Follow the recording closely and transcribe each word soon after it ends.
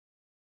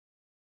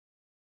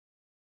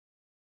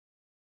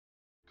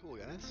Cool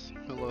guys.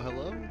 Hello,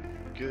 hello.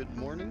 Good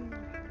morning.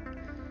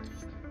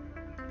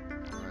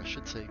 Or I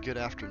should say good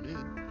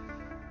afternoon.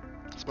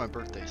 It's my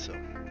birthday, so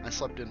I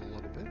slept in a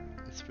little bit.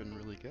 It's been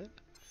really good.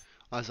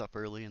 I was up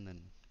early and then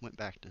went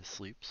back to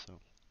sleep, so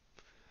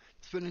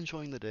it's been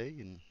enjoying the day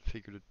and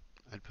figured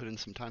I'd put in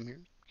some time here,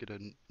 get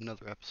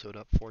another episode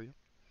up for you.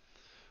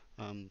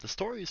 The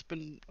story's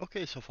been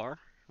okay so far.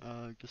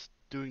 Just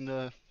doing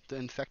the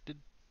infected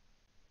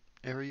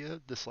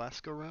area this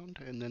last go round,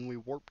 and then we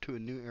warped to a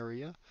new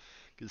area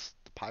because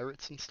the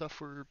pirates and stuff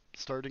were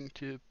starting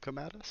to come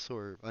at us,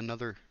 or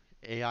another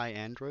AI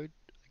android,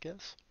 I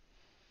guess.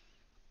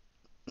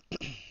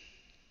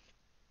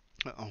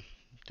 Uh-oh.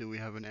 Do we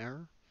have an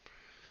error?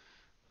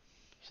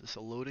 Is this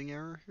a loading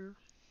error here?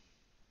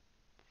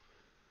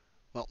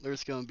 Well,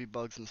 there's going to be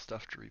bugs and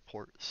stuff to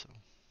report, so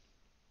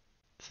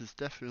this is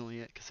definitely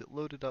it, because it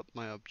loaded up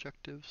my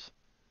objectives.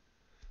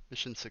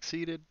 Mission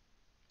succeeded.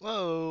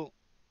 Whoa!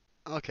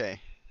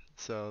 Okay,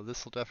 so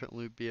this will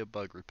definitely be a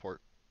bug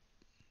report.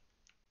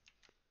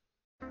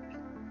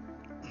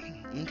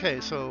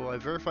 Okay, so I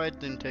verified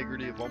the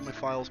integrity of all my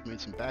files, made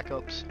some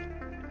backups.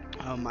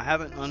 I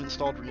haven't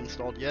uninstalled,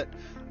 reinstalled yet.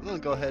 I'm gonna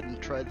go ahead and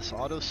try this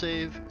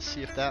autosave,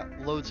 see if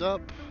that loads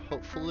up.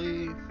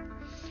 Hopefully.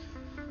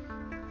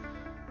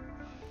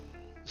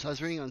 So I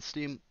was reading on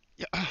Steam.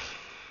 Yeah,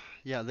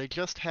 yeah, they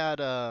just had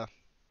an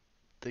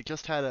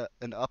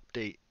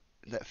update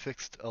that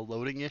fixed a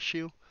loading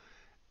issue,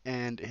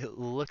 and it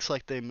looks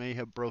like they may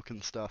have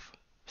broken stuff.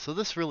 So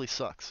this really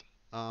sucks.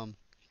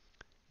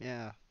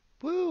 Yeah.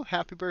 Woo!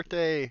 Happy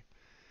birthday!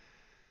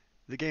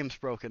 The game's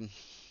broken.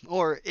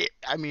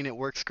 I mean, it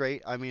works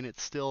great. I mean,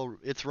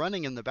 it's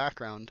running in the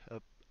background,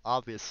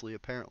 obviously,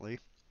 apparently.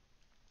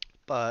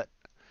 But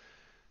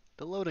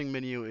the loading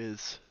menu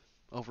is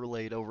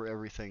overlaid over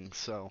everything,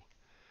 so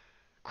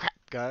crap,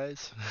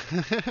 guys.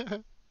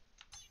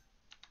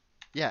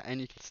 Yeah,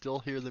 and you can still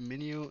hear the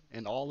menu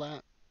and all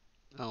that.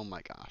 Oh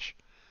my gosh.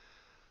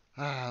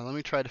 Let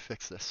me try to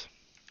fix this.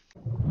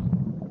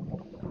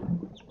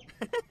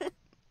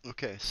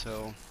 Okay,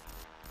 so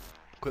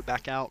quit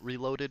back out,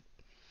 reloaded.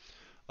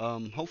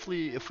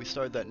 Hopefully if we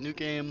start that new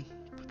game,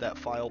 put that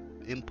file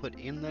input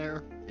in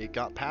there, it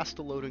got past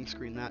the loading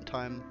screen that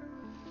time.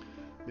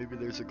 Maybe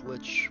there's a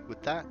glitch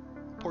with that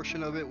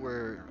portion of it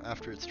where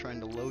after it's trying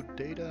to load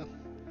data.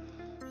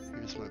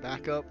 Here's my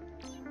backup.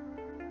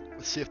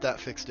 Let's see if that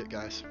fixed it,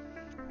 guys.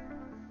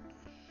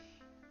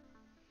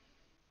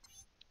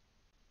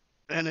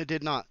 And it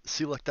did not.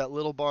 See, look, that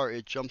little bar,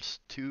 it jumps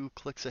 2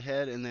 clicks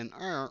ahead, and then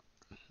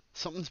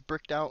something's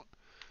bricked out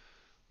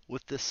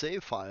with this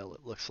save file,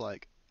 it looks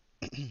like.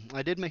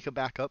 I did make a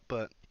backup,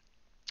 but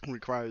it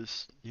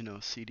requires,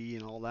 CD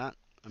and all that.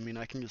 I mean,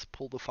 I can just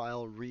pull the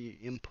file,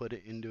 re-input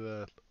it into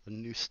a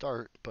new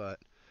start, but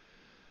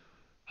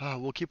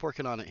we'll keep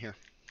working on it here.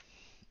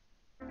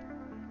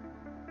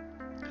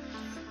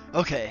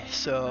 Okay,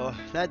 so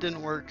that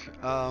didn't work.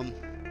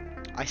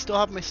 I still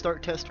have my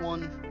start test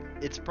one.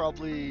 It's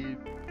probably,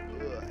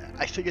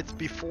 I think it's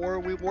before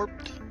we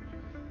warped.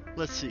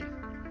 Let's see.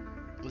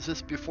 Was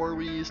this before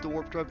we used the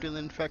warp drive to the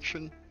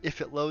infection?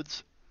 If it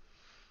loads.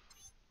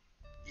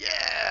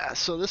 Yeah,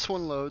 so this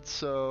one loads,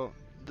 so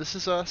this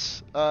is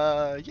us.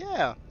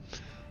 Yeah.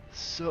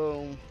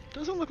 So,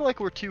 doesn't look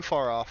like we're too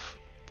far off.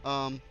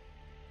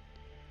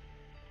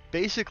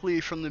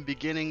 Basically from the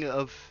beginning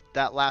of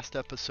that last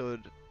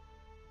episode.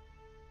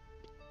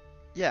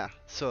 Yeah,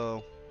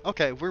 so,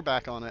 okay, we're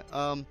back on it.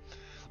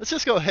 Let's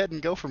just go ahead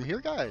and go from here,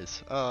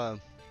 guys.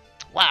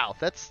 Wow,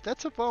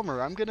 that's a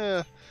bummer. I'm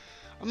gonna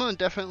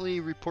definitely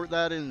report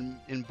that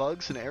in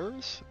bugs and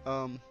errors.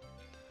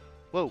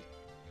 Whoa.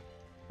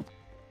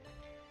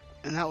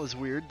 And that was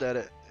weird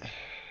that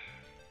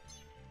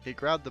it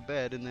grabbed the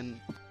bed and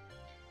then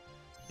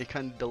it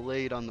kind of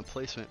delayed on the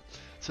placement.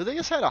 So they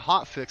just had a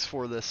hotfix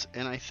for this,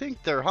 and I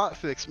think their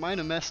hotfix might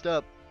have messed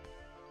up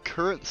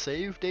current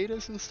save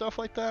datas and stuff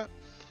like that.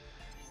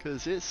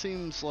 Because it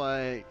seems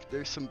like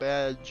there's some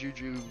bad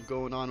juju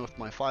going on with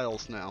my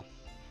files now.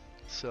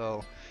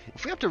 So,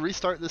 if we have to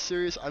restart this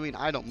series, I mean,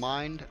 I don't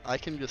mind. I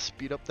can just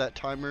speed up that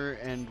timer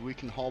and we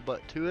can haul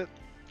butt to it.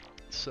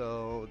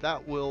 So,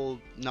 that will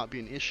not be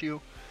an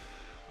issue.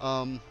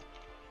 I'm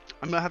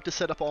going to have to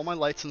set up all my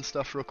lights and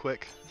stuff real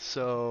quick.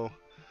 So,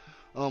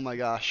 oh my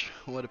gosh,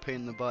 what a pain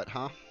in the butt,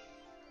 huh?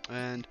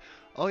 And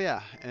oh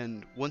yeah,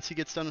 and once he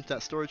gets done with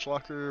that storage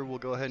locker, we'll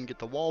go ahead and get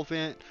the wall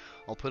vent.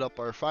 I'll put up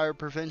our fire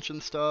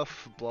prevention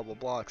stuff, blah blah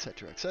blah,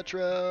 etc.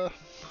 etc.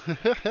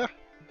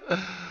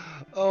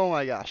 Oh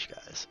my gosh,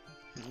 guys.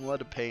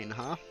 What a pain,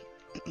 huh?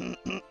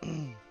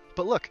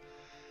 But look,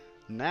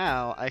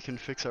 now I can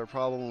fix our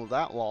problem with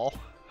that wall.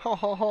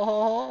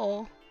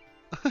 Oh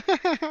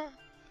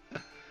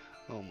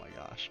my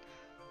gosh.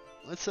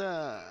 Let's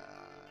yeah,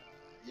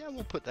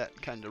 we'll put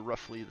that kind of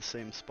roughly the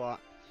same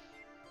spot.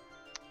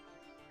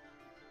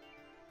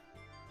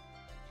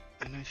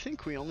 And I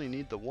think we only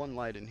need the one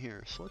light in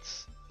here, so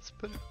let's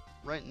put it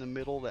right in the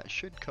middle. That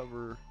should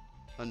cover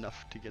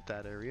enough to get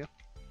that area.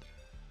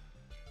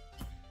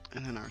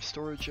 And then our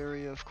storage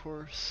area, of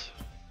course.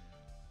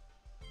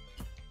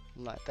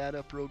 Light that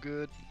up real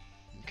good.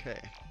 Okay.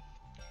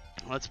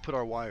 Let's put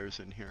our wires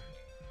in here.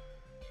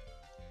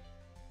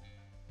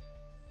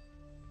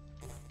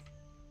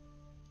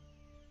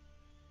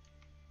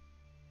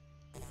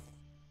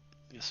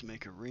 Just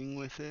make a ring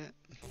with it.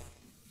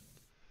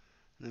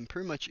 And then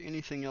pretty much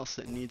anything else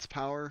that needs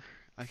power,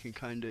 I can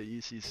kind of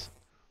use these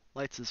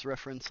lights as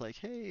reference, like,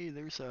 hey,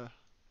 there's a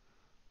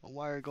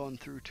wire going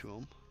through to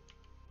them.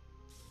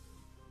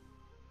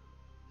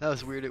 That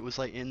was weird, it was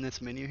like in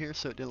this menu here,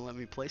 so it didn't let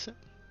me place it.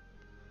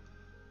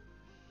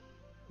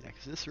 Yeah,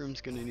 because this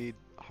room's going to need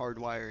hard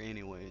wire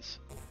anyways.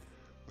 We're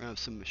going to have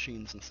some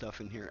machines and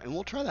stuff in here. And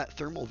we'll try that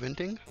thermal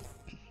venting.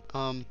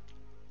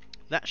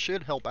 That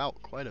should help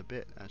out quite a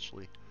bit,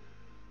 actually.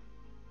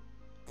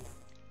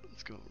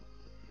 Let's go.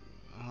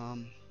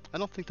 I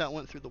don't think that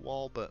went through the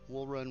wall, but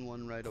we'll run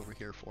one right over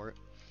here for it.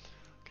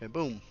 Okay,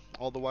 boom.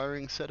 All the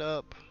wiring set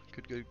up.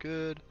 Good, good,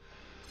 good.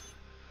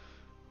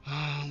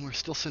 We're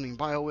still sending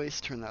bio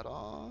waste. Turn that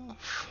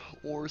off.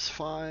 Ore's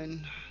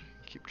fine.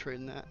 Keep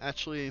trading that.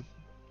 Actually,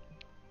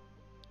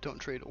 don't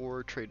trade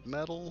ore, trade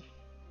metal.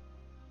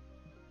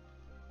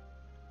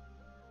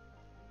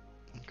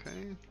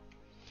 Okay.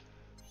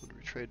 What are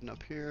we trading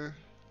up here?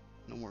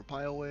 No more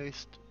bio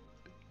waste.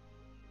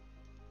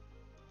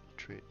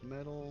 Trade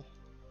metal.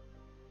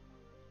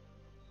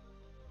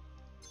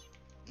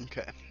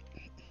 Okay.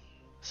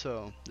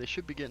 So, they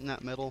should be getting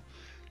that metal,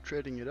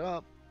 trading it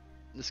up.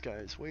 This guy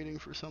is waiting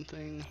for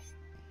something.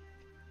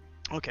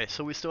 Okay,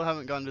 so we still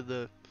haven't gone to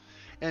the...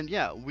 And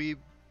yeah, we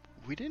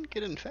didn't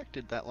get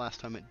infected that last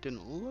time, it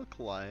didn't look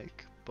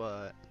like,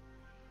 but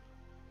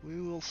we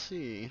will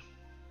see.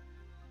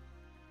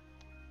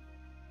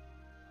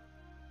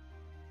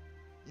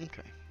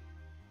 Okay.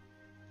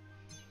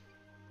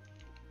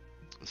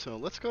 So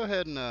let's go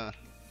ahead and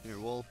here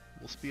we'll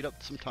speed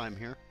up some time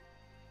here.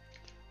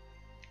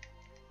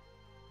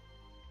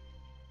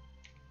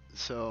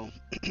 So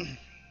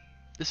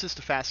this is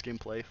the fast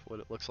gameplay, what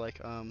it looks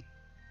like.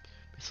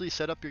 Basically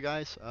set up your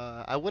guys.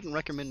 I wouldn't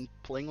recommend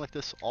playing like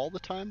this all the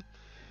time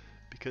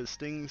because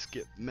things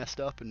get messed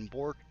up and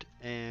borked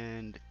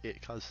and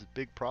it causes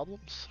big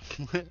problems.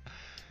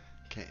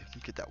 Okay,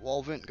 get that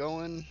wall vent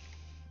going.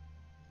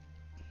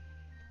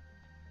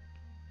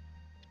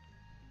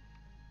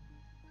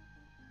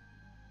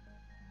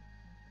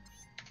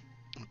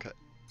 Okay,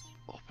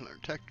 open our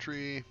tech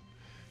tree,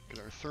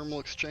 get our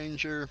thermal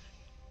exchanger.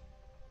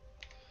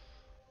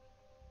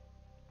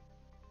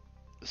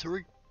 So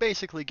we're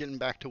basically getting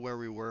back to where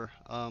we were.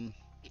 Oh,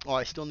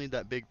 I still need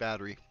that big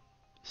battery.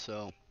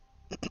 So,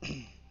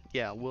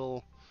 yeah,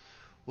 we'll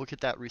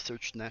get that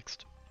researched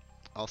next.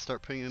 I'll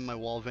start putting in my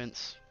wall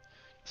vents.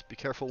 Just be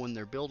careful when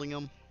they're building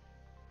them.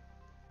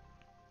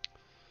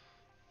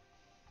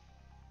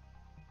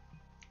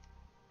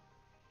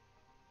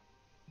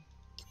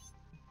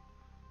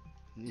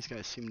 And these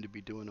guys seem to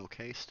be doing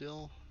okay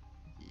still.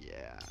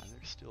 Yeah,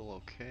 they're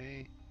still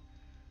okay.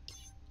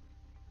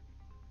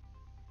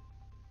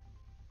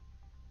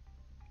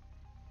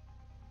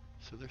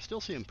 So they're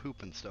still seeing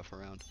poop and stuff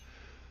around.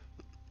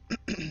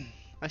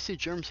 I see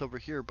germs over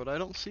here, but I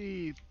don't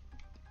see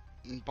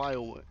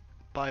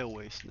bio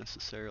waste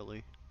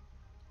necessarily.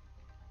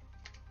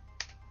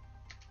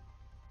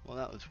 Well,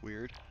 that was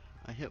weird.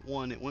 I hit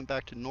one, it went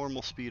back to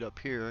normal speed up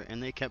here,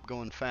 and they kept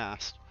going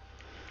fast.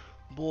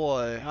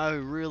 Boy, I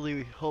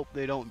really hope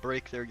they don't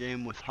break their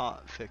game with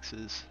hot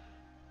fixes.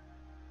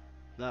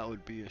 That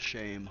would be a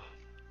shame.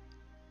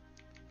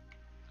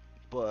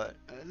 But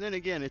then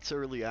again, it's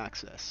early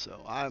access,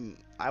 so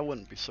I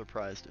wouldn't be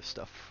surprised if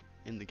stuff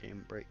in the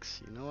game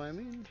breaks. You know what I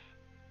mean?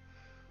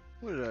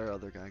 Where did our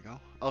other guy go?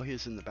 Oh,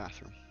 he's in the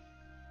bathroom.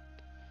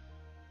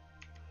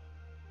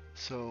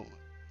 So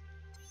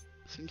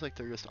seems like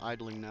they're just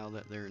idling now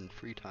that they're in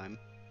free time.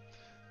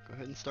 Go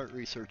ahead and start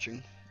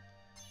researching,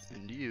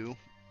 and you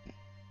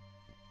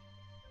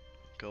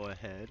go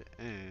ahead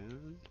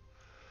and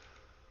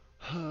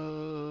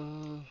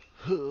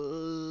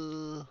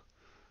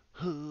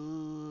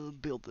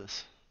build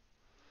this.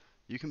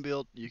 You can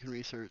build, you can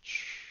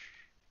research.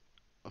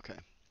 Okay,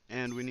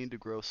 and we need to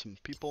grow some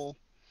people.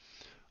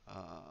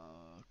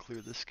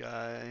 Clear this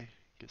guy,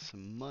 get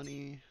some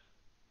money.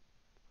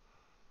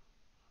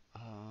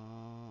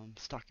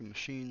 Stocking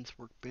machines,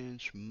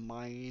 workbench,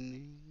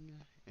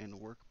 mining, and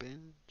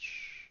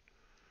workbench.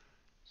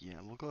 Yeah,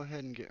 we'll go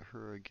ahead and get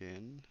her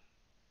again.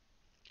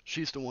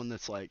 She's the one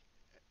that's like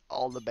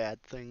all the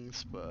bad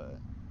things, but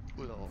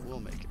we'll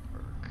make it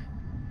work.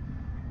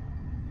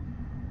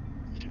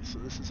 Okay, so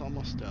this is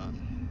almost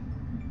done.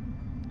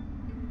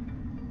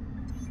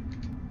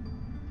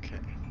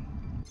 Okay.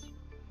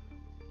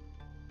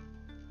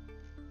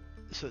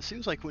 So it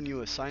seems like when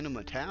you assign them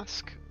a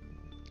task,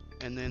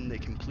 and then they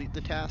complete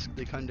the task,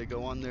 they kind of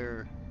go on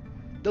their...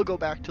 They'll go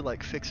back to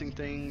like fixing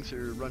things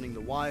or running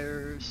the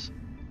wires.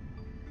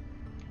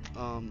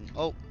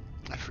 Oh,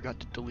 I forgot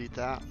to delete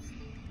that.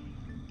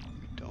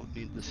 We don't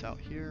need this out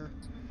here.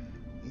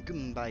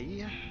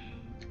 Goodbye.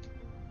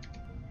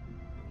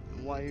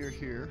 While you're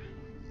here,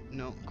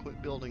 no,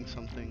 quit building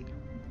something.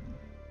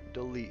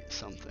 Delete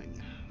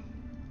something.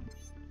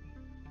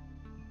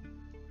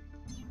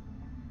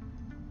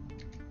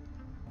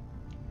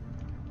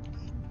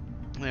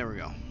 There we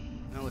go.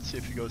 Now let's see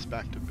if he goes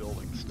back to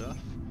building stuff.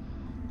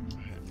 Go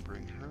ahead and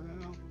bring her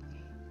out.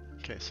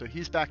 Okay, so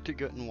he's back to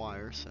getting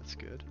wires. That's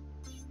good.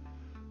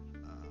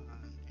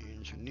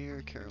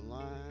 Engineer,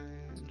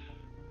 Caroline.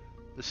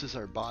 This is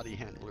our body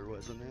handler,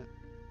 wasn't it?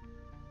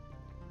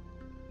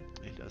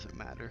 It doesn't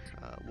matter.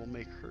 We'll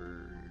make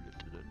her...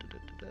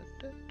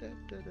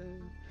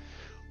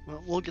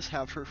 Well, we'll just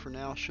have her for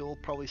now. She'll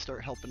probably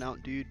start helping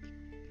out, dude.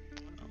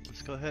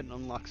 Let's go ahead and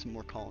unlock some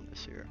more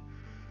colonists here.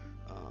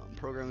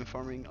 Programming,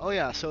 farming. Oh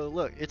yeah, so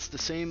look, it's the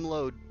same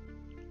load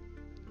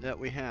that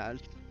we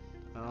had.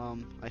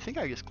 I think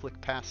I just clicked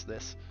past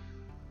this.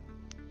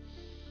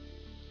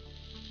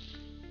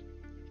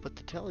 But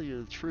to tell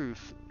you the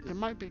truth, it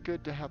might be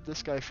good to have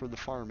this guy for the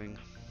farming.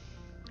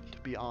 To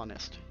be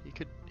honest, he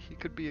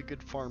could be a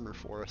good farmer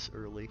for us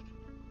early.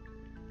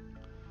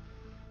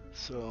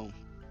 So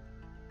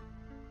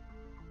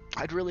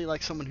I'd really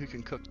like someone who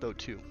can cook though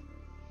too.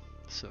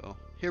 So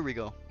here we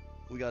go.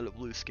 We got a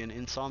blue skin.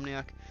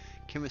 Insomniac,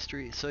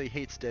 chemistry, so he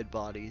hates dead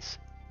bodies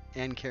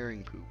and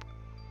carrying poop.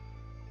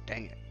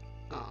 Dang it.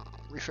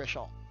 Refresh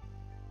all.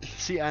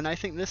 See, and I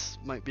think this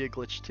might be a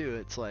glitch too.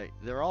 It's like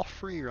they're all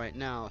free right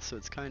now, so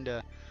it's kind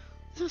of,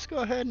 let's just go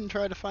ahead and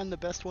try to find the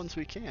best ones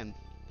we can.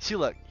 See,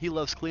 look, he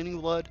loves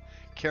cleaning blood,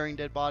 carrying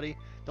dead body.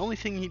 The only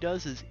thing he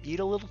does is eat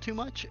a little too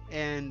much,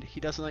 and he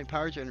doesn't like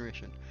power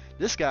generation.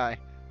 This guy,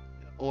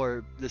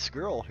 or this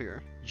girl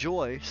here,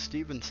 Joy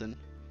Stevenson,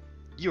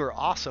 you are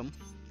awesome.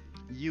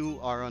 You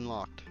are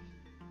unlocked.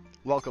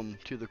 Welcome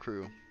to the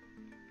crew.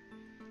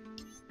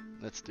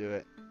 Let's do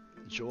it.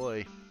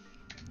 Joy.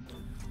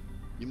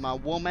 You my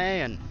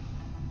woman.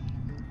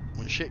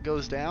 When shit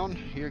goes down,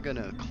 you're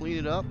gonna clean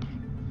it up,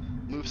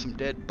 move some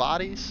dead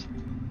bodies.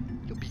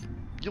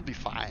 You'll be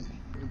fine.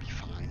 You'll be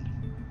fine.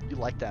 You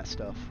like that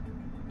stuff.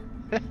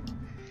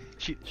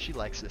 She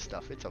likes this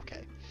stuff. It's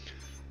okay.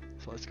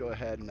 So let's go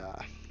ahead and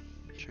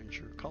change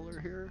your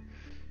color here.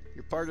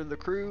 You're part of the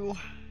crew.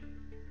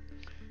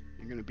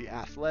 You're gonna be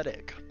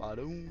athletic.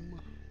 Ba-doom.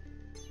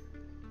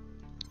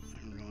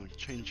 I'm gonna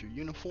change your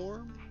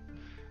uniform.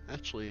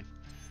 Actually,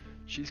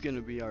 she's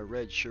gonna be our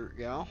red shirt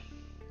gal.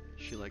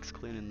 She likes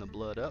cleaning the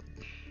blood up.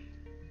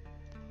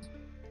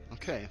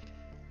 Okay,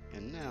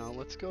 and now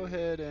let's go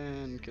ahead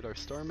and get our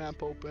star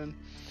map open.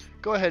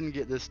 Go ahead and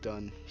get this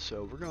done.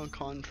 So we're gonna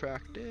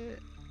contract it.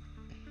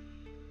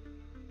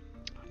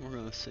 We're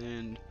gonna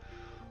send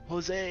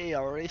Jose,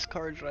 our race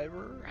car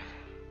driver.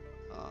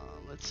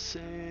 Let's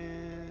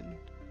send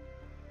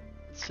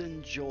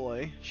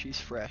Joy. She's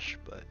fresh,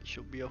 but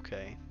she'll be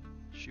okay.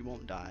 She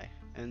won't die.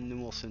 And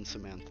then we'll send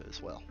Samantha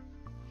as well.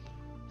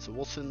 So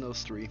we'll send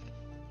those three.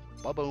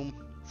 Ba-boom.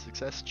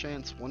 Success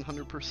chance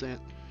 100%.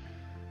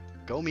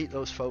 Go meet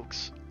those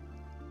folks.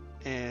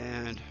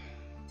 And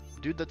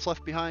dude that's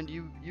left behind,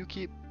 you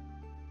keep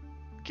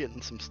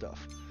getting some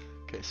stuff.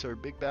 Okay, so our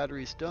big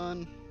battery's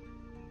done.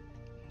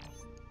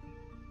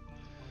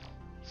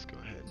 Let's go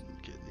ahead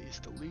and get these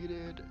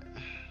deleted.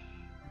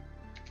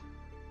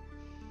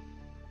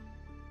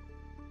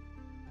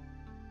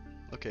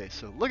 Okay,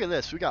 so look at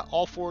this. We got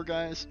all four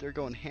guys. They're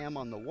going ham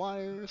on the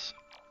wires.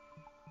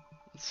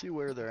 Let's see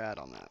where they're at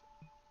on that.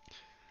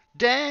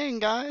 Dang,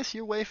 guys,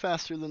 you're way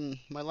faster than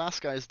my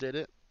last guys did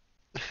it.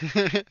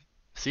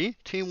 See?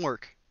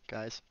 Teamwork,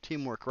 guys.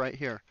 Teamwork right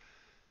here.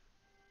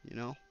 You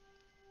know?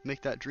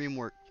 Make that dream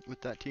work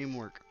with that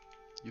teamwork.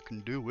 You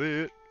can do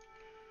it.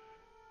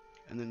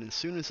 And then as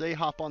soon as they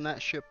hop on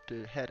that ship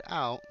to head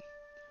out,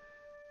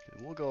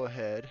 then we'll go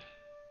ahead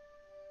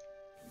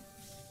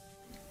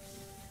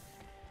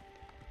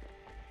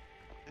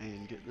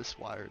and get this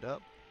wired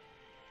up.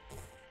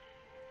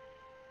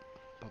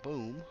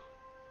 Ba-boom.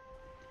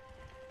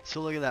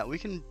 So look at that. We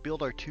can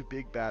build our two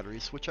big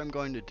batteries, which I'm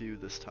going to do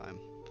this time.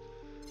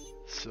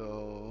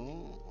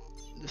 So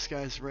this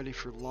guy's ready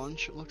for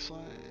lunch, it looks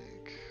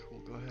like.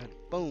 We'll go ahead.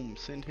 Boom.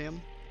 Send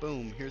him.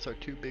 Boom. Here's our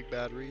two big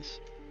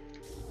batteries.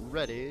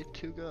 Ready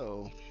to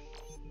go.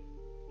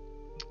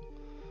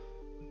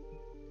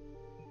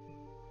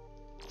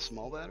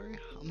 Small battery.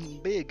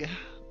 Big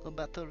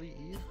battery.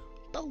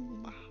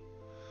 Boom.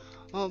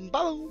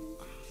 Boom.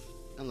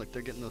 And look,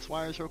 they're getting those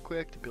wires real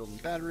quick. They're building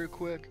battery real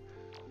quick.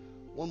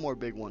 One more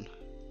big one.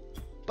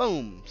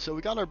 Boom. So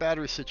we got our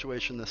battery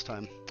situation this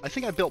time. I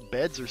think I built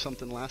beds or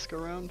something last go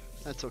around.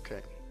 That's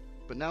okay.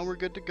 But now we're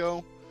good to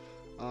go.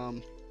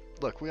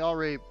 Look, we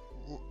already...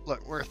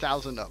 Look, we're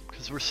 1,000 up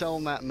because we're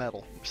selling that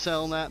metal. We're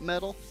selling that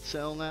metal.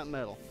 Selling that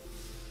metal.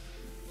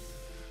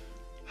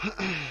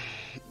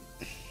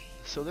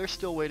 So they're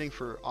still waiting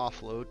for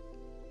offload.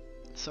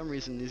 For some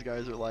reason these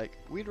guys are like,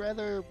 we'd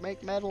rather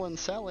make metal and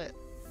sell it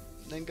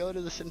than go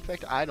to this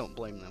infect. I don't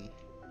blame them.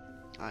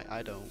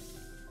 I don't.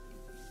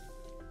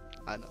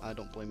 I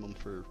don't blame them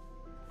for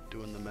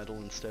doing the metal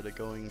instead of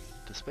going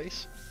to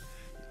space.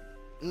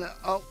 No,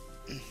 oh,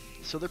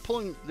 so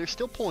they're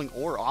still pulling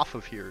ore off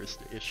of here is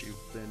the issue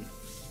then.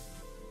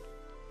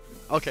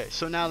 Okay,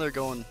 so now they're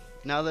going,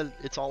 now that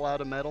it's all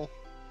out of metal,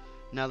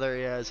 now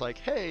they're like,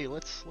 hey,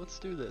 let's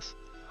do this.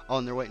 Oh,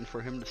 and they're waiting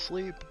for him to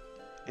sleep.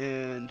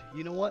 And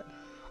you know what?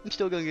 I'm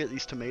still gonna get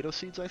these tomato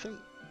seeds, I think.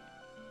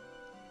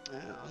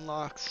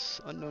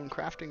 Unlocks unknown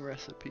crafting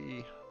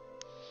recipe.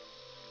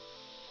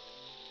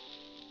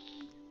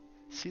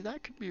 See,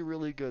 that could be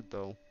really good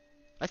though.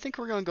 I think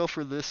we're gonna go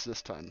for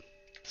this time.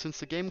 Since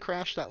the game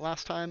crashed that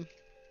last time,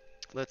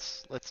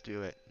 let's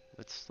do it.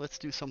 Let's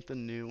do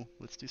something new.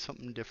 Let's do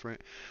something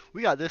different.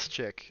 We got this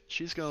chick.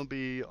 She's gonna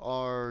be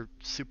our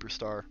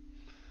superstar.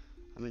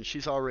 I mean,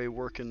 she's already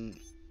working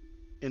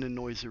in a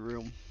noisy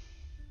room.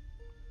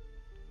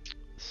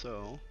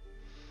 So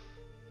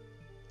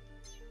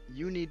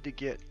you need to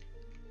get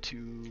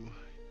to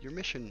your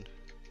mission.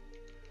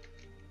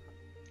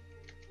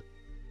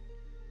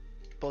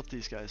 Both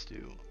these guys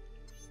do.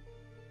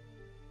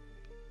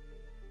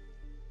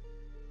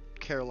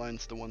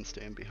 Caroline's the one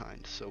staying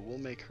behind, so we'll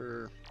make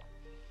her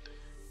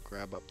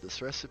grab up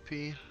this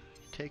recipe,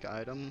 take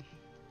item.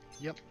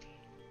 Yep.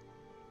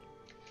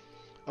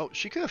 Oh,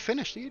 she could have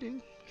finished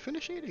eating.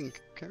 Finish eating,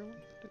 Caroline.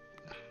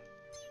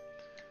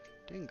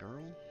 Dang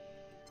girl.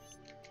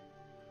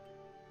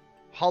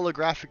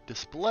 Holographic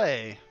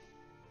display.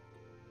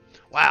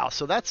 Wow,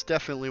 so that's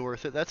definitely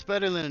worth it. That's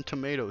better than a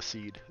tomato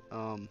seed.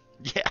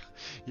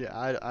 Yeah,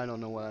 I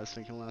don't know what I was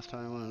thinking last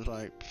time. I was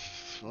like,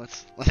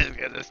 let's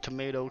get this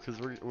tomato because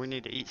we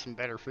need to eat some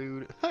better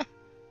food.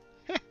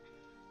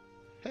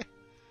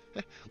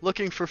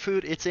 Looking for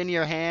food, it's in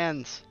your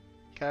hands,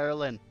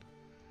 Carolyn.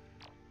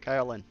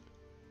 Carolyn,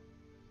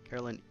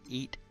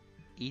 eat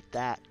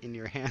that in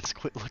your hands.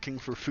 Quit looking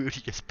for food.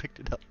 You just picked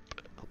it up.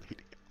 Oh my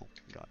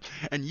god.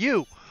 And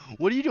you,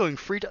 what are you doing?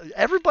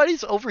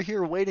 Everybody's over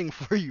here waiting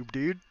for you,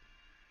 dude.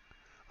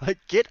 Like,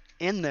 get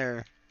in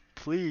there,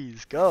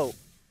 please. Go.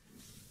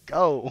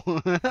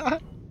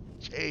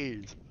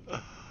 Jeez.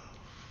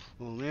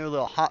 Well, maybe a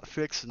little hot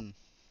fix and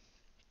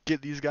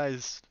get these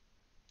guys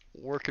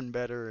working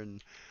better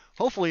and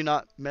hopefully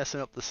not messing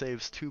up the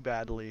saves too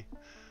badly.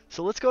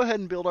 So let's go ahead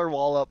and build our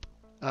wall up.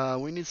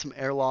 We need some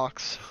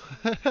airlocks.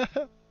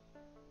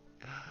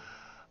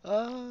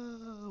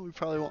 We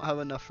probably won't have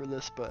enough for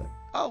this, but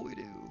oh, we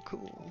do.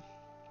 Cool.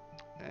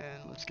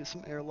 And let's get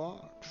some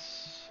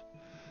airlocks.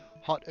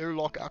 Hot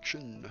airlock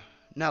action.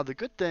 Now the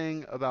good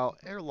thing about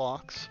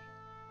airlocks,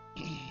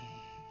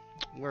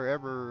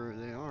 wherever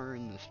they are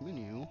in this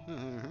menu,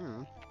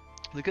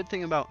 the good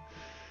thing about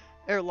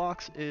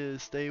airlocks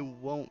is they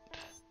don't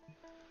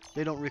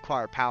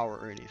require power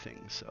or anything,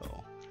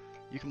 so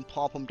you can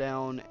plop them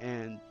down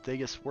and they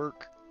just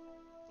work.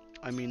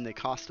 I mean, they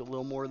cost a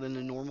little more than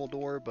a normal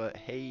door, but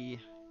hey,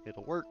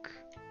 it'll work.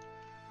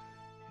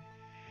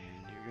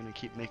 And you're gonna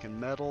keep making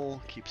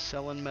metal, keep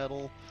selling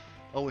metal.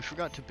 Oh, we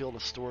forgot to build a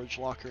storage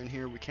locker in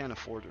here. We can't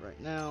afford it right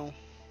now.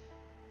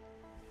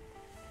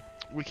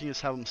 We can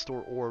just have them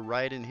store ore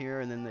right in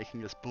here, and then they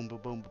can just boom, boom,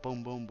 boom,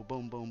 boom, boom,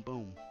 boom, boom,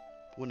 boom,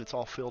 when it's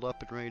all filled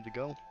up and ready to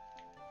go.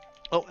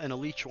 Oh, and a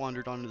leech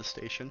wandered onto the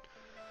station,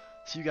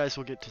 so you guys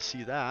will get to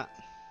see that.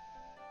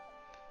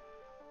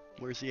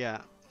 Where's he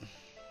at?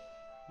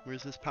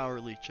 Where's this power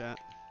leech at?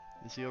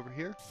 Is he over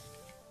here?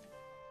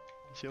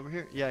 Is he over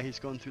here? Yeah, he's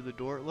going through the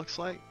door, it looks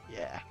like.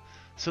 Yeah.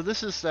 So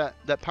this is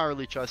that power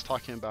leech I was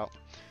talking about.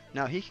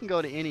 Now he can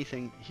go to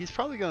anything. He's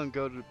probably going to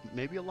go to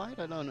maybe a light.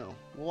 I don't know.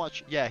 We'll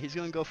watch. Yeah, he's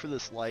going to go for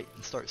this light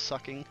and start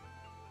sucking.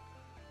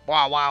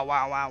 Wow, wow,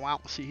 wow, wow, wow.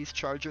 See, he's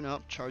charging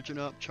up, charging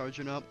up,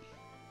 charging up.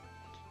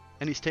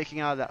 And he's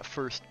taking out of that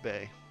first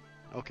bay.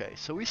 Okay,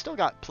 so we still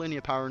got plenty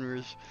of power in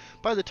reserve.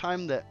 By the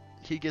time that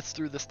he gets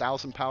through this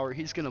 1000 power,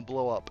 he's going to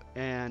blow up.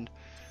 And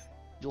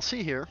you'll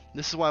see here,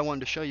 this is why I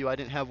wanted to show you. I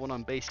didn't have one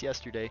on base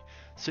yesterday.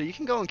 So you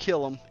can go and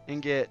kill him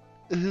and get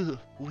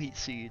wheat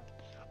seed.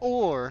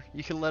 Or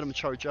you can let him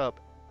charge up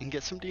and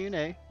get some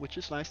DNA, which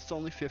is nice. It's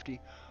only 50.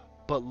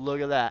 But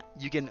look at that.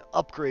 You get an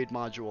upgrade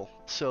module.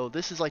 So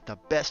this is like the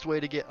best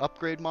way to get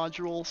upgrade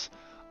modules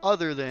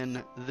other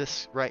than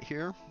this right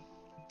here.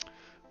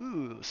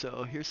 Ooh,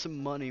 so here's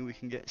some money. We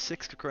can get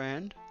 6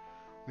 grand.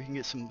 We can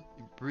get some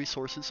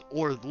resources.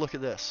 Or look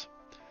at this.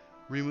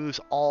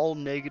 Removes all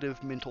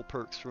negative mental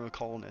perks from a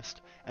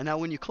colonist. And now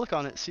when you click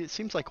on it, see, it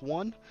seems like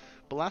 1.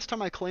 But last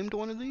time I claimed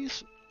one of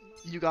these,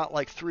 you got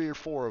like 3 or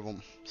 4 of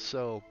them.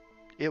 So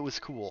it was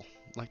cool.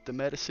 Like the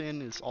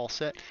medicine is all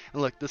set.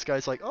 And look, this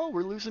guy's like, oh,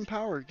 we're losing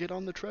power. Get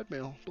on the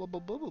treadmill. Blah,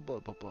 blah, blah, blah, blah,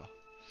 blah, blah.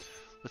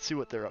 Let's see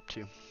what they're up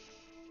to.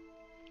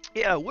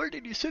 Yeah, where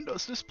did you send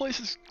us? This place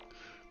is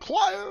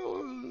quiet.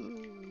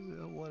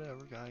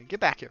 Whatever, guy.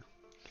 Get back here.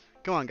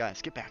 Come on,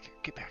 guys. Get back here.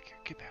 Get back here.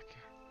 Get back here.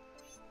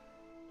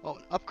 Oh,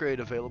 an upgrade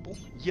available.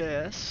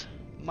 Yes.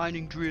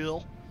 Mining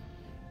drill.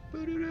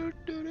 And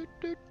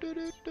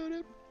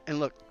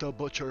look, the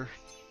butcher.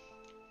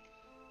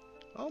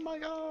 Oh my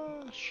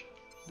gosh.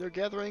 They're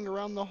gathering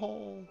around the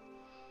hole.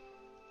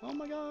 Oh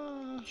my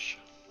gosh.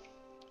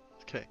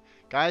 Okay.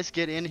 Guys,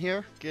 get in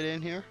here. Get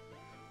in here.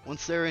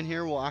 Once they're in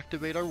here, we'll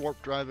activate our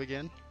warp drive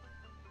again.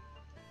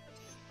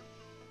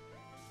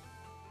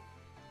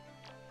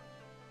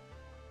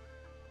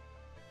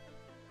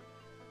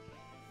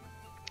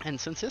 And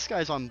since this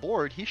guy's on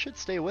board, he should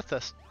stay with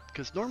us.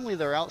 Because normally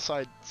they're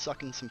outside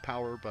sucking some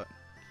power, but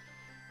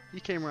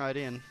he came right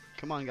in.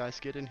 Come on, guys,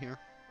 get in here.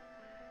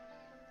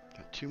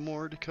 Got 2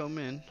 more to come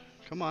in.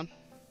 Come on.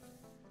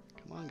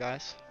 Come on,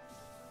 guys.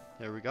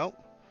 There we go.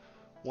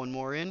 One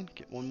more in.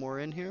 Get one more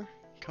in here.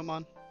 Come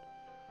on.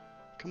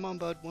 Come on,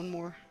 bud. One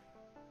more.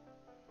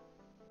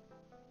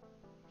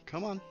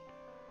 Come on.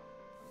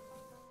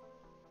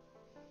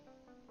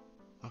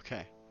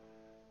 Okay.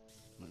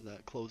 Let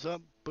that close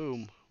up.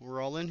 Boom.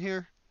 We're all in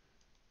here.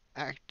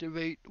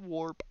 Activate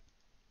warp.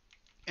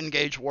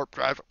 Engage warp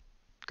drive.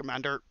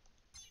 Commander.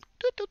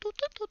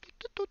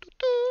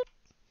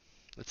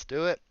 Let's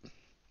do it.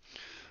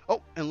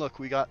 Oh, and look,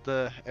 we got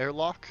the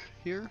airlock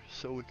here,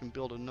 so we can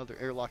build another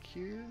airlock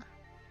here.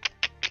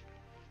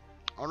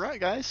 Alright,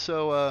 guys,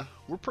 so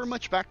we're pretty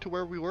much back to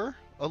where we were.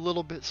 A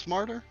little bit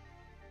smarter.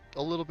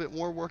 A little bit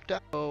more worked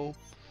out. So,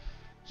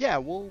 yeah,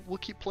 we'll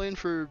keep playing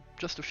for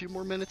just a few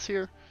more minutes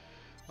here.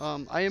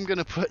 I am going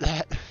to put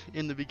that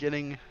in the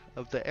beginning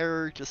of the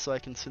error just so I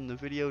can send the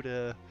video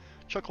to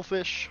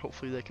Chucklefish.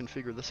 Hopefully they can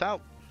figure this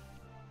out.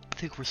 I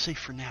think we're safe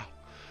for now.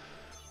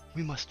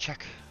 We must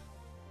check.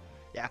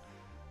 Yeah.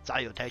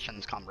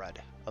 Salutations,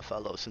 comrade. A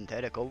fellow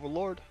synthetic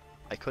overlord.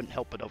 I couldn't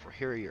help but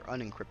overhear your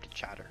unencrypted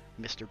chatter.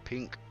 Mr.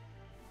 Pink.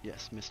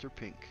 Yes, Mr.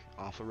 Pink,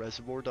 off of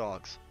Reservoir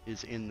Dogs,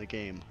 is in the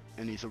game,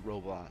 and he's a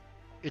robot.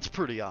 It's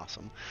pretty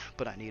awesome,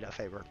 but I need a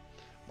favor.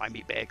 My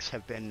meatbags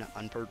have been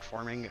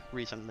underperforming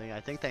recently.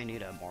 I think they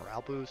need a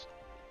morale boost.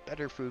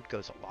 Better food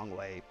goes a long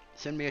way.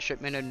 Send me a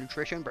shipment of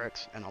nutrition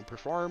bricks, and I'll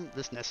perform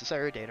this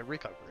necessary data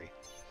recovery.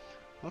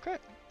 Okay,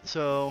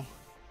 so...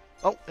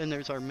 Oh, and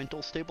there's our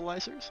mental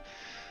stabilizers.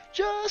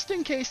 Just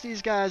in case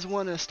these guys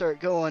want to start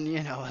going,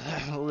 you know,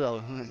 a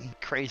little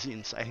crazy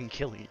inside and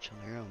killing each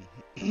other.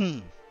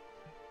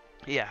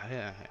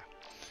 Yeah,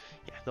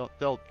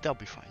 they'll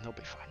be fine. They'll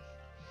be fine.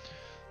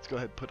 Let's go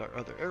ahead and put our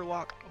other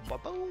airlock.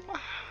 Ba-boom.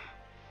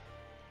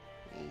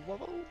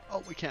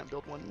 Oh, we can't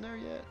build one in there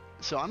yet.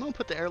 So I'm gonna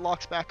put the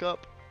airlocks back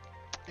up,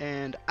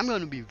 and I'm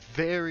gonna be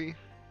very,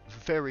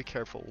 very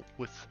careful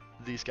with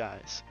these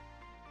guys.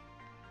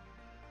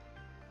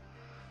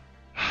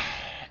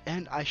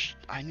 And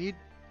I need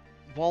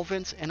wall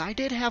vents, and I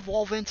did have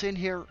wall vents in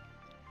here,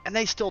 and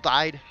they still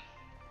died.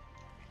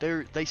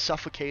 They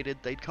suffocated.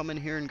 They'd come in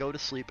here and go to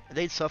sleep.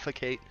 They'd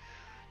suffocate.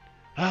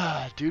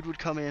 Dude would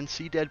come in,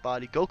 see dead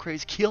body, go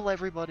crazy, kill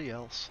everybody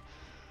else.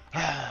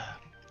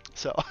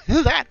 So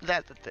that's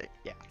the thing.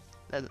 Yeah,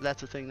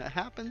 that's the thing that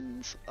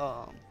happens.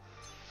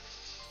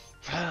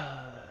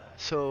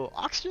 So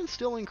oxygen's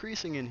still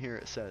increasing in here,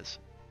 it says,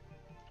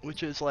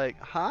 which is like,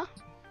 huh?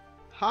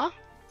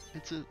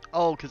 It's a,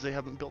 oh, because they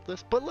haven't built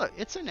this. But look,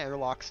 it's an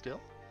airlock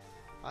still.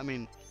 I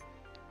mean,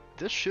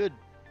 this should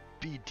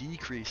be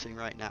decreasing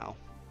right now.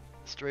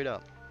 Straight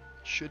up.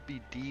 Should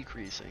be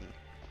decreasing.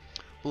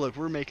 But look,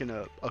 we're making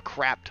a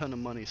crap ton of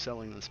money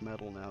selling this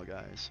metal now,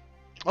 guys.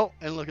 Oh,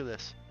 and look at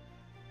this.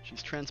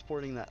 She's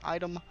transporting that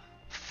item.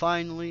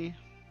 Finally.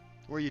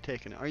 Where are you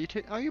taking it? Are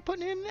you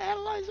putting it in the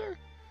analyzer?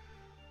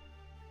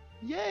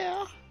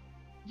 Yeah.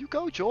 You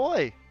go,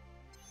 Joy.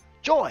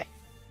 Joy.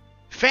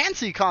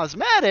 Fancy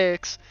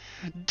cosmetics?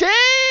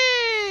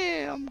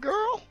 Damn,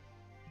 girl.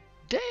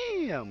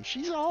 Damn,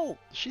 she's all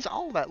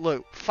that.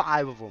 Look,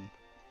 5 of them.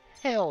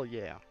 Hell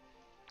yeah.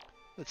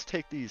 Let's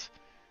take these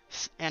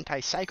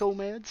anti-psycho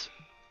meds,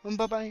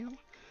 ba-bam,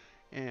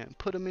 and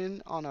put them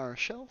in on our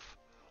shelf.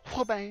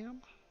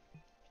 Wha-bam.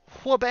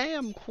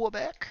 Wha-bam,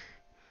 Quebec.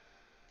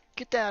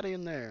 Get that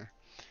in there.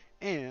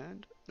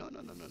 And, no.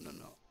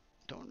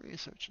 Don't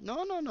research.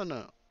 No.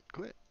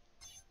 Quit.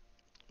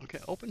 Okay,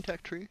 open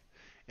tech tree.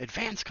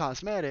 Advanced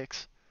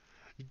cosmetics.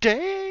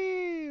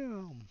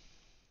 Damn.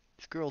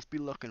 These girls be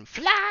looking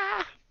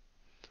fly.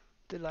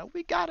 They're like,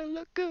 we gotta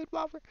look good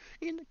while we're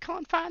in the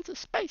confines of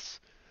space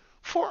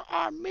for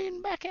our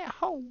men back at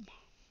home.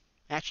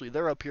 Actually,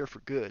 they're up here for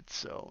good,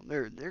 so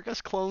they're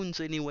just clones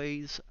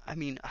anyways. I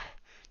mean,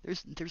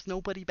 there's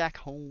nobody back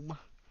home.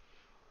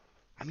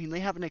 I mean, they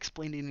haven't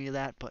explained any of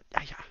that, but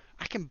I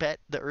can bet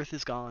the Earth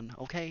is gone.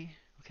 Okay,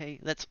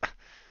 that's.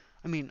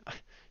 I mean,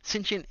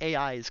 sentient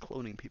AI is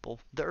cloning people.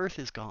 The Earth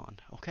is gone.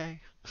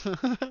 Okay.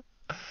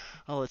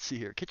 Oh, let's see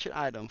here. Kitchen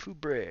item, food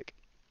brick.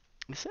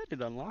 It said it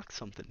unlocked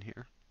something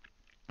here.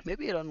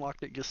 Maybe it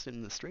unlocked it just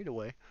in the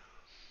straightaway.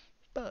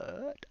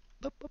 But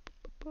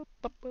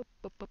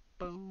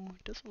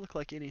doesn't look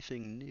like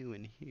anything new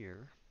in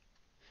here.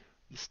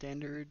 The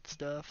standard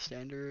stuff,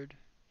 standard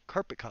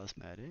carpet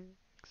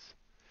cosmetics.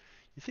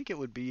 You think it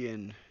would be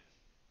in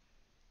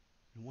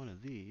one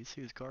of these?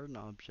 Here's garden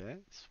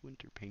objects,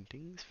 winter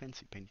paintings,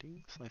 fancy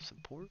paintings, life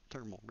support,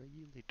 thermal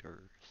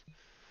regulators.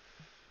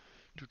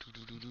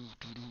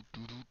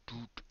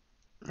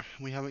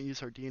 We haven't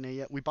used our DNA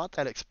yet. We bought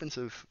that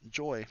expensive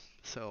Joy,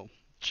 so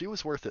she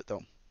was worth it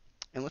though.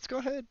 And let's go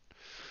ahead.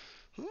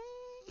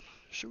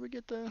 Should we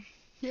get the?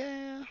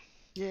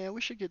 Yeah,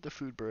 we should get the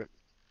food brick.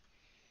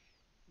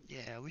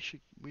 Yeah, we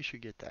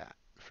should get that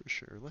for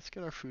sure. Let's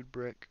get our food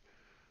brick.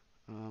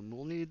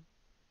 We'll need.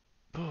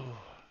 Oh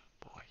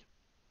boy.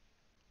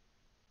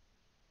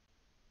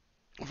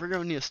 We're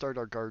gonna need to start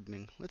our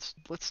gardening. Let's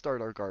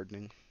start our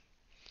gardening.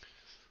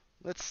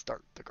 Let's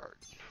start the garden.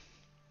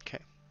 Okay.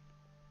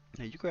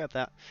 Now you grab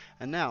that,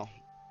 and now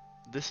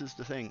this is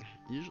the thing.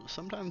 Usually,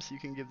 sometimes you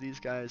can give these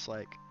guys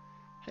like,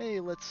 hey,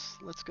 let's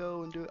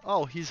go and do it.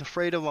 Oh, he's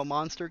afraid of a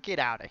monster. Get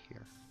out of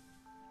here.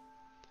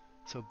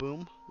 So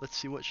boom. Let's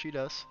see what she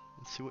does.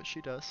 Let's see what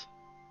she does.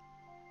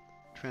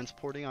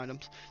 Transporting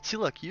items. See,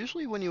 look.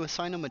 Usually when you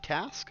assign them a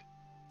task,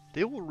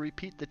 they will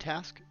repeat the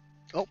task.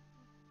 Oh,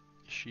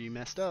 she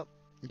messed up.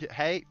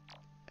 Hey,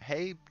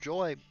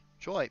 Joy.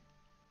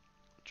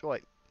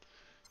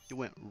 You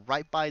went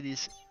right by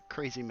these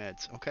crazy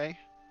meds, okay?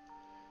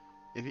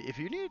 If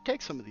you need to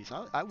take some of these,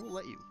 I will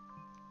let you.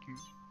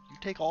 You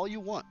take all you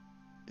want,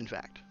 in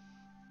fact,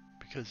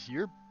 because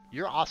you're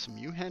awesome.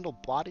 You handle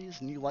bodies,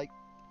 and you like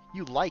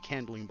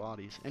handling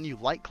bodies, and you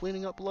like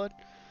cleaning up blood.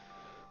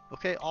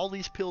 Okay, all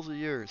these pills are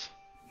yours,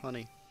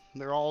 honey.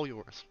 They're all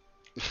yours.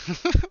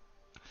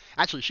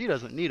 Actually, she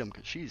doesn't need them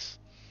because she's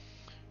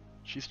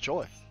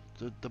Joy,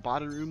 the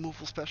body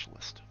removal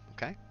specialist.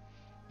 Okay,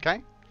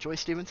 Joy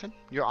Stevenson,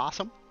 you're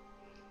awesome.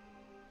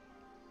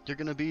 You're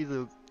gonna be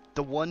the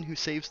one who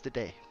saves the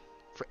day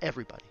for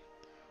everybody.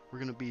 We're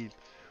gonna be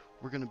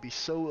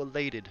so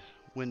elated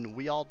when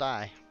we all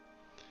die,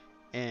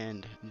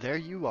 and there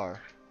you are,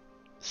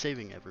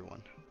 saving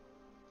everyone.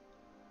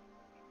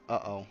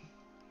 Uh-oh.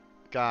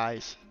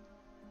 Guys,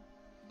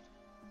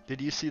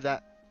 did you see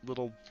that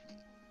little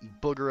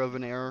booger of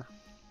an error?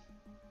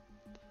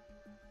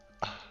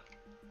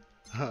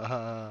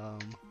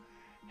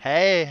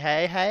 Hey.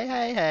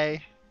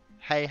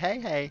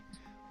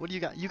 What do you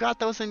got? You got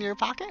those in your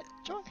pocket,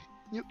 Joy?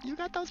 You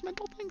got those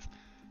mental things?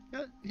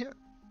 Yeah, here.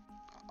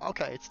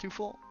 Okay, it's too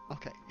full.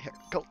 Okay, here,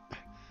 go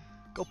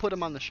put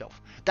them on the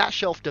shelf. That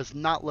shelf does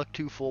not look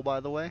too full, by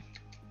the way.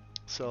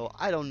 So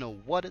I don't know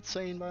what it's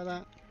saying by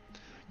that.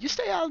 You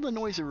stay out of the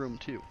noisy room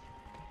too.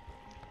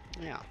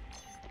 Yeah,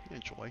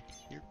 Joy.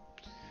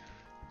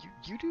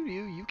 You do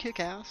you. You kick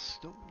ass.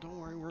 Don't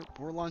worry.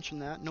 We're launching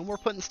that. No more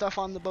putting stuff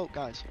on the boat,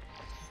 guys.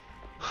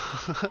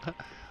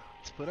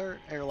 Let's put our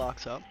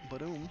airlocks up.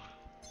 Boom.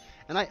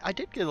 And I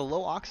did get a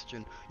low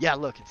oxygen. Yeah,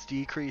 look, it's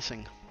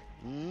decreasing.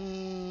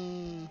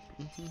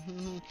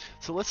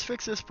 So let's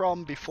fix this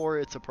problem before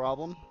it's a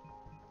problem.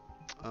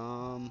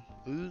 Ooh,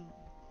 we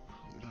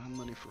don't have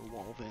money for a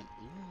wall vent.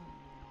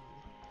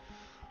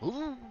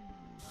 Ooh.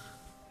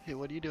 Hey,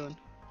 what are you doing?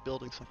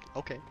 Building something.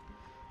 Okay,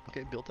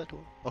 build that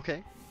door.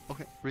 Okay,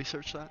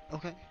 research that.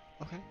 Okay.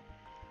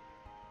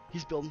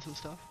 He's building some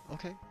stuff.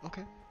 Okay.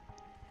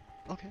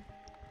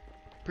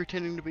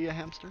 Pretending to be a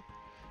hamster.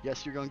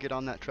 Yes, you're gonna get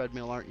on that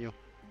treadmill, aren't you?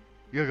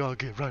 You're gonna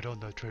get right on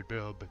that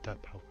treadmill, but that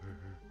power.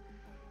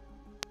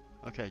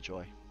 Okay,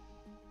 Joy.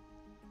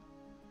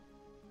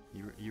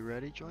 You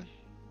ready, Joy?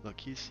 Look,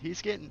 he's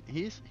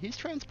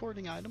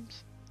transporting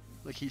items.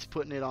 Look, he's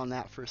putting it on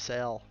that for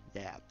sale.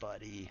 Yeah,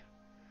 buddy.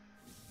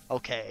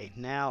 Okay,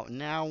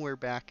 now we're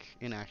back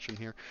in action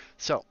here.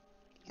 So,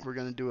 we're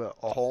gonna do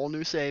a whole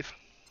new save.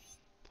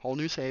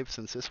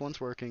 Since this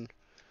one's working.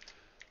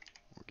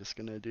 We're just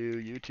gonna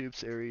do YouTube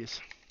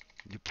series.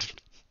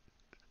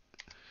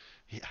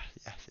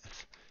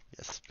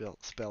 Yes,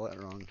 spell it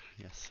wrong.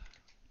 Yes.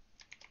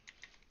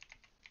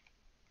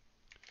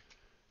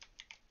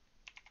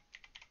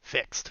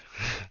 Fixed.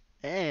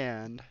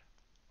 And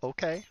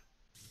okay.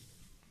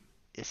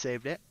 It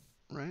saved it.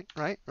 Right.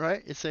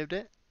 It saved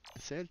it.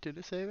 Did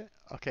it save it?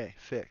 Okay,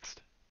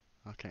 fixed.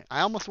 Okay.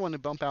 I almost want to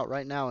bump out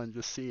right now and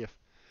just see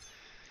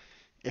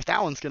if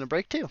that one's gonna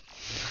break too.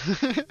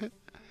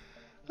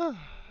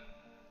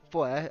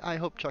 Boy, I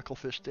hope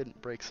Chucklefish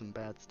didn't break some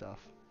bad stuff.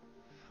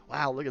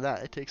 Wow, look at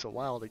that. It takes a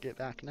while to get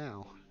back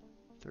now.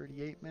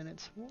 38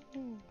 minutes.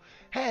 Woo.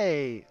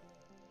 Hey,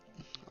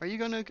 are you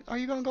gonna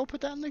go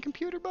put that in the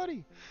computer,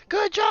 buddy?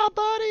 Good job,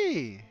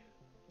 buddy.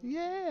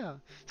 Yeah.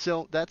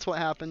 So that's what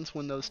happens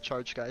when those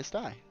charge guys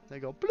die. They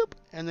go bloop,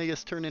 and they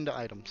just turn into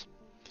items.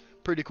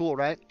 Pretty cool,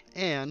 right?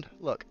 And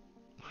look,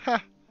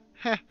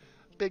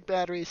 big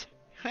batteries.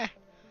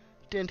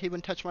 Didn't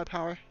even touch my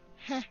power.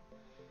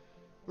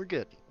 We're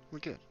good.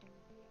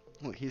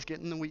 Look, he's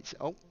getting the wheat.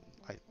 Oh,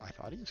 I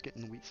thought he was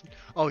getting the wheat seed.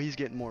 Oh, he's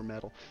getting more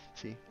metal.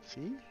 See?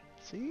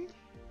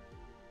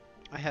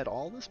 I had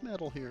all this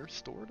metal here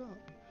stored up.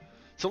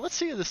 So let's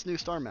see this new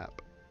star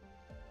map.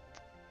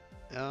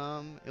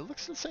 It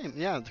looks the same.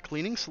 Yeah, the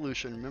cleaning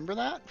solution. Remember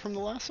that from the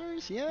last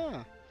series?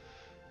 Yeah.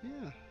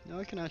 Now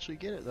I can actually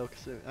get it though,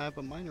 because I have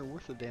a miner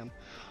worth a damn.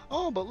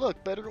 Oh, but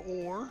look, better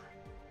ore,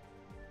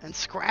 and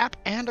scrap,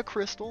 and a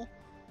crystal.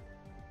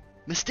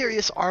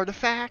 Mysterious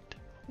artifact.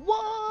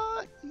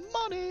 What?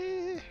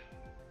 Money!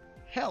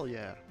 Hell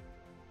yeah.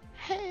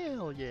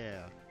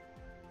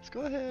 Let's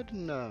go ahead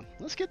and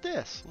let's get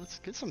this. Let's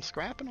get some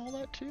scrap and all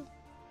that too.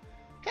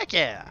 Heck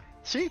yeah!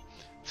 See,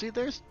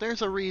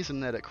 there's a reason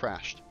that it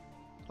crashed.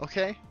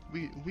 Okay,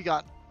 we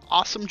got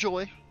awesome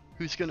Joy,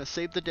 who's gonna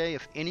save the day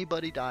if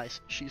anybody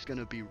dies. She's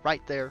gonna be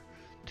right there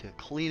to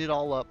clean it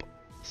all up,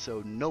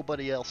 so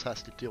nobody else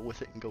has to deal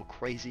with it and go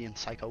crazy and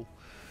psycho.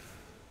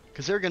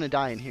 Cause they're gonna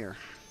die in here.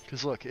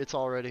 Cause look, it's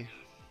already.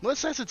 Well, it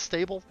says it's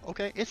stable.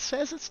 Okay, it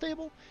says it's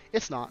stable.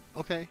 It's not.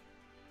 Okay,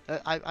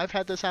 I've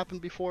had this happen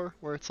before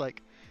where it's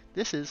like,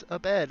 this is a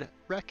bed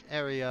wreck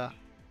area.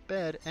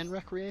 bed and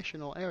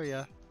recreational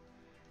area.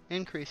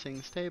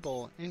 Increasing,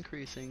 stable,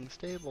 increasing,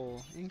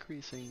 stable,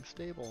 increasing,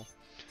 stable.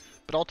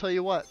 But I'll tell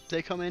you what,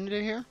 they come into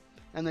here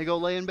and they go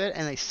lay in bed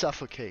and they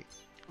suffocate.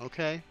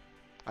 Okay?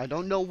 I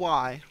don't know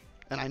why,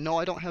 and I know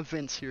I don't have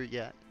Vince here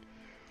yet.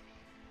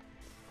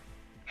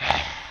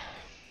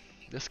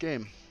 This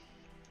game,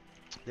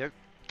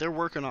 they're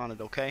working on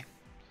it, okay?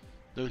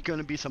 There's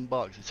gonna be some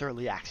bugs. It's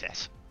early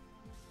access.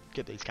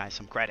 Give these guys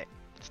some credit.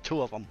 It's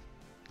 2 of them.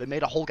 They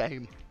made a whole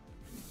game.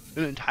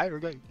 An entire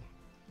game.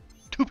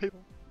 2 people.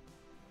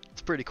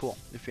 It's pretty cool,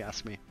 if you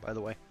ask me, by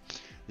the way.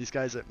 These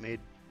guys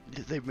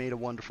they've made a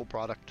wonderful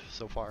product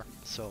so far.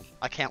 So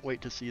I can't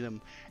wait to see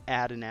them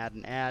add and add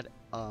and add.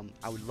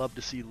 I would love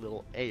to see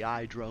little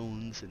AI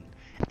drones and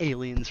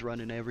aliens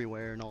running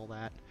everywhere and all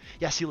that.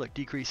 Yeah, see, look,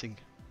 decreasing.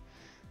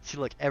 See,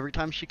 like, every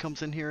time she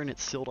comes in here and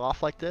it's sealed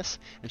off like this,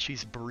 and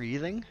she's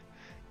breathing,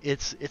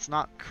 it's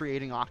not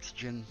creating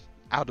oxygen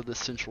out of the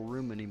central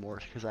room anymore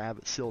because I have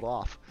it sealed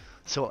off.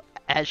 So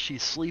as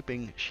she's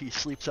sleeping, she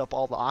sleeps up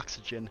all the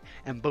oxygen,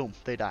 and boom,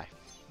 they die.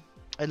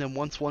 And then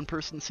once one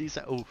person sees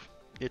that, oh,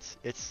 it's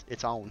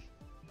on.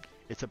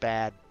 It's a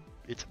bad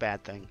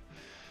thing.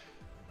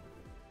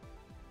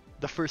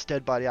 The first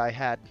dead body I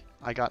had,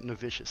 I got in a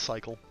vicious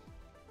cycle.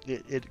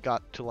 It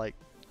got to like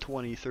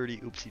 20, 30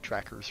 oopsie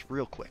trackers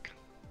real quick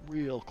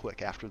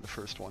after the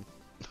first one.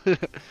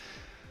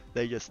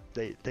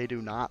 They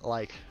do not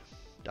like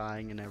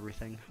dying and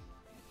everything.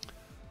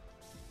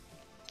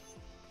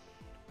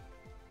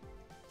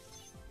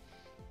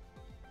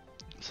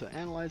 So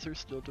analyzer's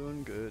still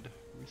doing good.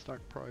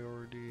 Restart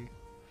priority.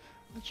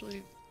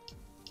 Actually,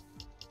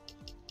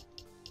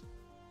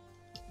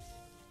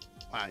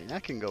 wow,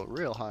 that can go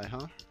real high,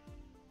 huh?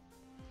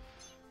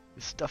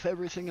 We stuff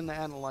everything in the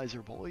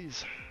analyzer,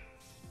 boys.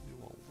 We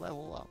will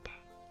level up.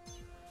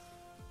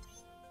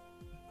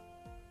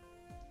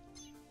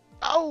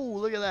 Oh,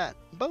 look at that.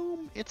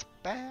 Boom, it's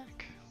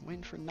back.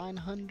 Waiting for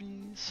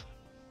 900s.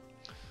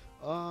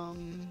 Oh,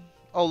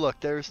 look,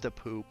 there's the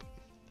poop.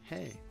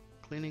 Hey,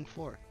 cleaning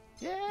floor.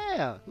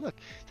 Yeah, look,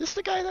 this is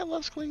the guy that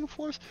loves cleaning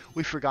floors.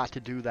 We forgot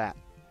to do that.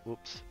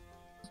 Whoops.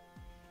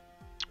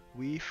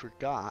 We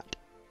forgot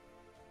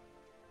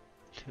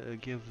to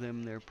give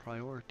them their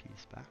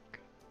priorities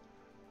back.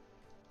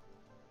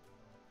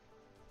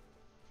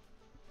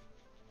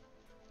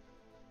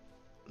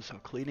 So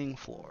cleaning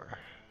floor.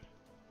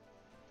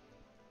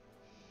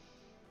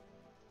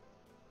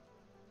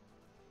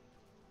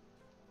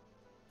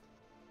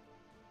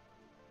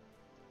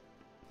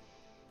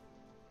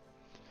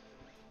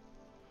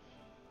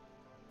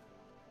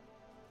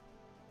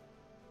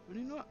 But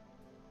you know what?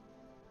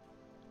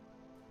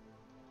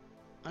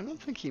 I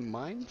don't think he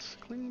minds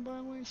cleaning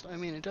by waste. I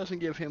mean, it doesn't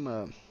give him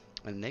a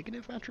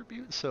negative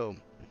attribute, so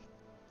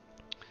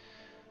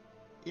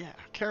yeah,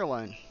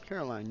 Caroline,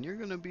 you're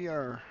gonna be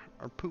our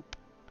poop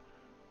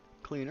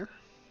cleaner,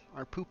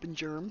 our poop and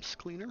germs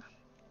cleaner,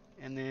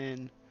 and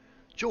then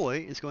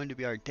Joy is going to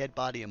be our dead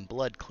body and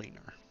blood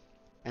cleaner,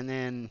 and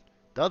then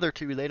the other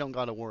 2, they don't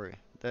gotta worry.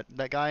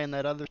 That guy and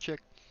that other chick,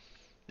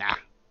 nah,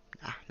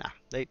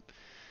 they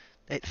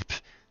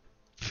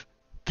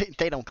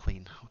don't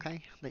clean,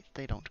 okay?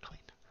 They don't clean.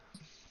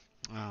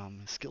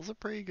 Skills are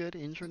pretty good.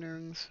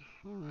 Engineering's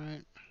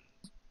alright.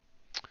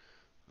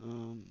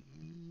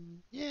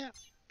 Yep.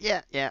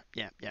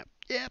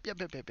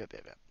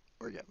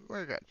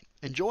 We're good.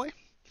 Enjoy.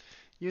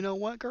 You know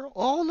what, girl?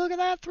 Oh, look at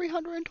that,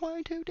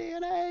 322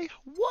 DNA.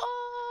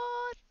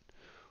 What?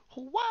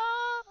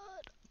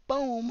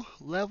 Boom,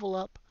 level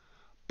up.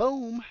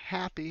 Boom,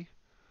 happy.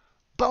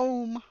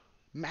 Boom,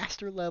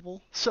 master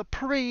level.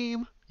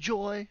 Supreme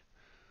joy.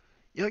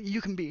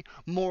 You can be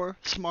more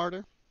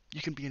smarter.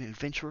 You can be an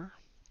adventurer.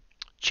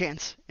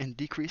 Chance and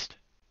decreased.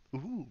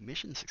 Ooh,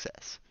 mission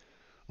success.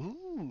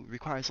 Ooh,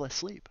 requires less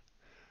sleep.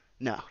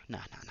 No.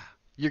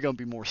 You're going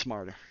to be more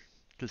smarter.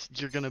 Because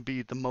you're going to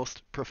be the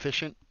most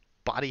proficient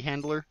body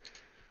handler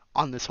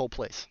on this whole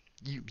place.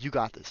 You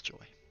got this,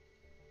 Joy.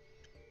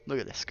 Look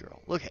at this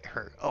girl. Look at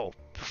her. Oh.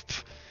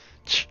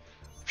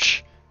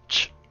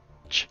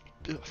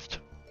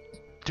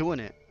 Doing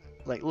it.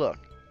 Like, look.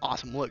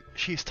 Awesome. Look,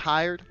 she's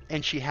tired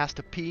and she has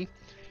to pee.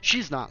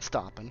 She's not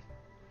stopping.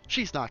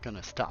 She's not going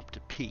to stop to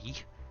pee.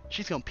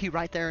 She's going to pee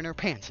right there in her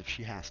pants if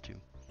she has to.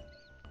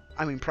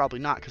 I mean, probably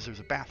not because there's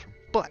a bathroom.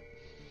 But,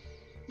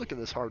 look at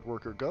this hard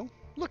worker go.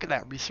 Look at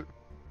that research.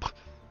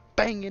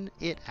 Banging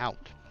it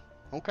out.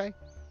 Okay?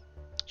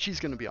 She's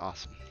going to be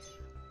awesome.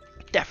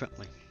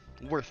 Definitely.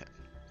 Worth it.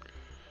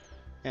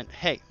 And,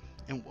 hey,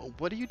 and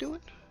what are you doing?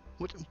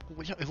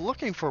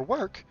 Looking for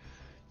work?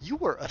 You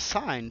were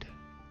assigned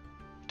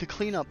to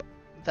clean up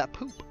that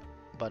poop,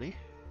 buddy.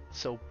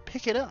 So,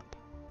 pick it up.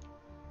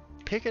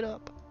 Pick it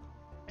up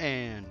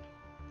and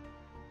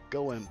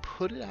go and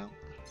put it out.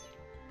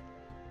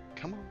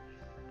 Come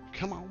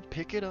on,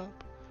 pick it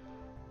up.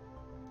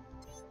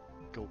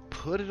 Go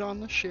put it on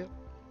the ship.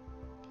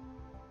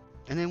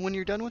 And then when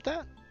you're done with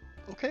that,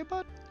 okay,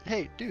 bud?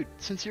 Hey, dude,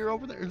 since you're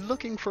over there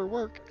looking for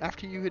work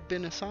after you had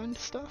been assigned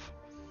stuff,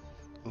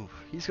 oh,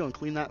 he's gonna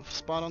clean that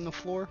spot on the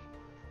floor.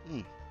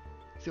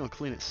 He's gonna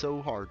clean it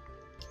so hard.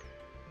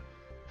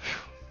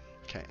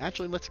 Okay,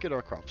 actually, let's get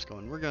our crops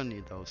going. We're gonna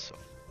need those, so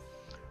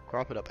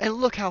crop it up. And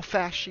look how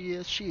fast she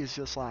is. She is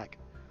just like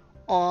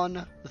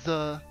on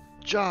the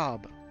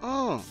job.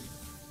 Oh,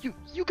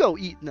 you go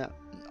eat that.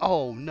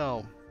 Oh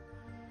no.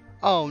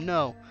 Oh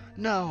no.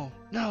 No.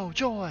 No,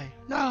 Joy.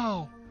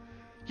 No.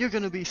 You're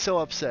gonna be so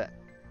upset.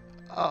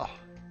 Oh.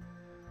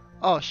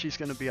 Oh, she's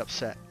gonna be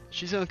upset.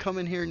 She's gonna come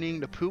in here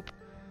needing to poop,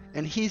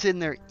 and he's in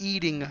there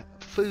eating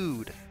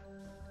food.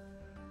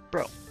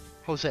 Bro,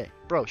 Jose,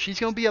 bro, she's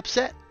gonna be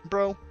upset,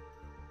 bro.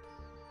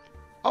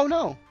 Oh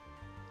no.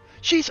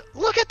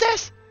 Look at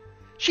this!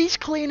 She's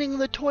cleaning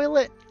the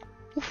toilet.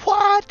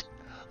 What?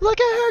 Look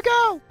at her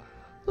go!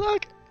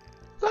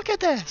 Look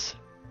at this.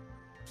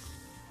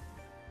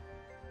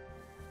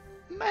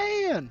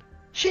 Man,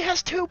 she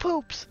has 2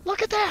 poops.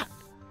 Look at that.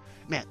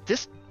 Man,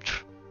 this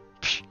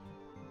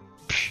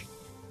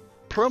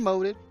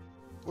promoted.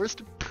 Where's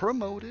the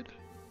promoted?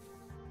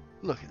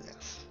 Look at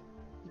this.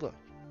 Look.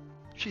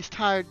 She's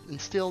tired and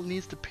still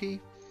needs to pee.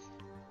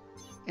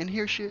 And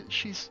here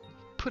she's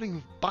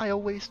putting bio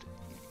waste.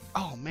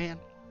 Oh man.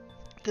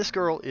 This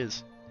girl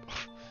is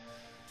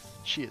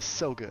she is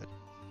so good.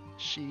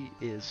 She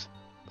is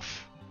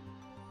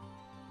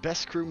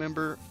best crew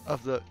member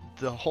of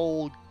the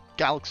whole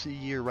galaxy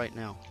year right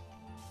now.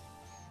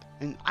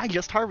 And I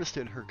just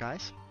harvested her,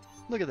 guys.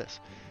 Look at this.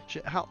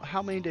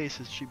 How many days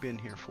has she been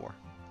here for?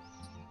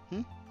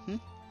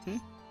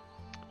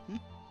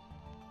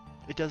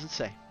 It doesn't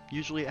say.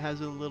 Usually it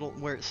has a little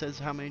where it says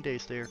how many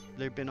days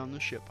they've been on the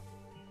ship.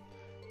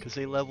 Because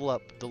they level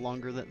up the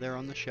longer that they're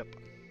on the ship.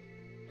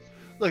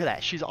 Look at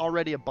that. She's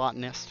already a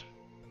botanist.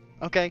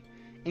 Okay?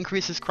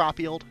 Increases crop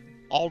yield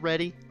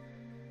already.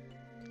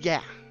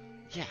 Yeah.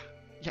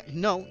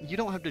 No, you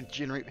don't have to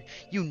generate.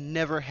 You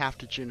never have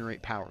to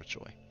generate power,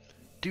 Joy.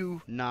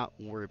 Do not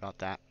worry about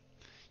that.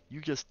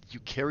 You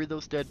carry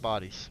those dead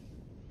bodies.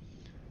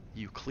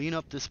 You clean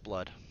up this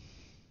blood.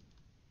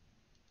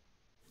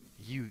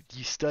 You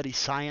study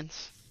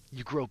science.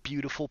 You grow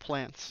beautiful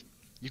plants.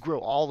 You grow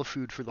all the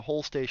food for the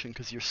whole station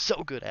because you're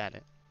so good at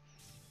it.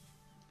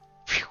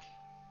 Phew.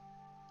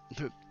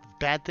 The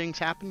bad things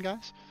happen,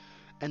 guys.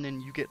 And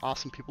then you get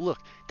awesome people. Look,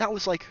 that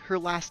was like her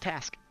last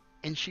task.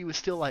 And she was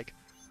still like,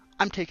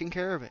 I'm taking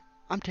care of it.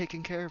 I'm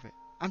taking care of it.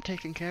 I'm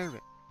taking care of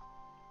it.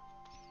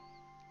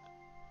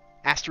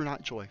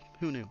 Astronaut Joy.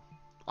 Who knew?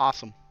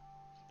 Awesome.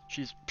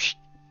 She's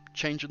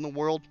changing the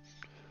world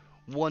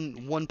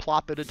one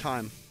plop at a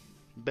time.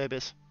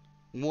 Babies.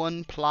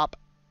 One plop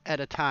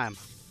at a time.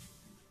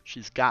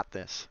 She's got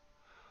this.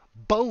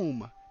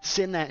 Boom!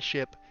 Send that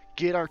ship.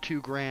 Get our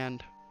 2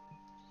 grand.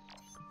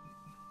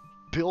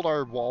 Build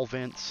our wall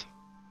vents.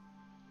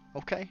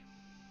 Okay.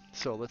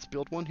 So let's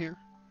build one here.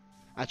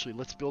 Actually,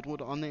 let's build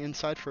one on the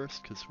inside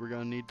first, because we're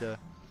going to need to...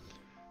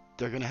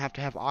 They're going to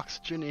have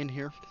oxygen in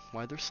here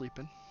while they're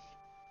sleeping.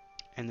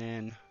 And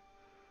then...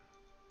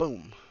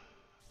 Boom.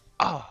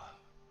 Oh,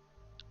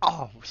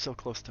 we're so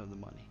close to the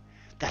money.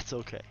 That's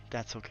okay.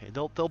 That's okay.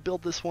 They'll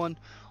build this one.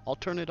 I'll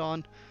turn it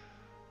on.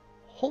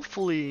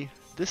 Hopefully,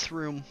 this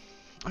room...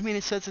 I mean,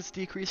 it says it's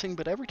decreasing,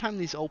 but every time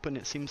these open,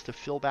 it seems to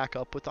fill back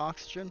up with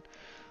oxygen.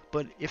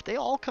 But if they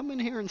all come in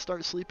here and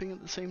start sleeping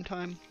at the same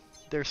time,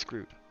 they're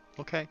screwed.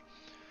 Okay?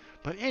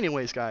 But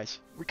anyways, guys,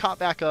 we caught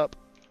back up.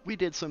 We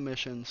did some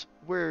missions.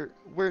 We're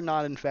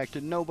not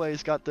infected.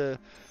 Nobody's got the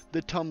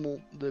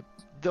tumble.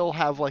 They'll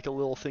have like a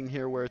little thing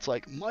here where it's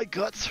like, my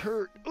guts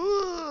hurt.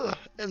 Ugh!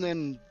 And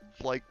then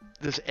like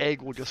this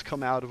egg will just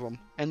come out of them,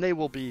 and they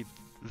will be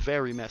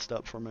very messed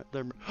up from it.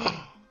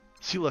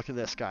 See, look at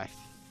this guy.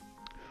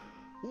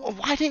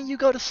 Why didn't you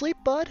go to sleep,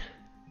 bud?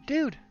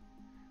 Dude.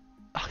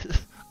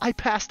 I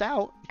passed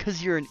out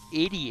because you're an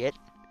idiot.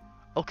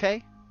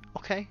 Okay?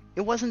 Okay?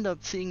 It wasn't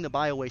seeing the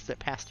bio waste that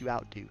passed you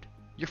out, dude.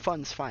 Your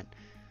fun's fine.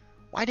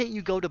 Why didn't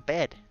you go to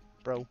bed,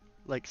 bro?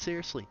 Like,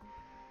 seriously.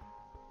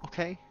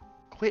 Okay?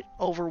 Quit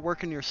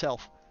overworking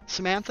yourself.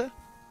 Samantha?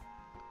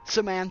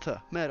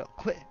 Samantha Meadow,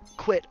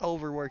 quit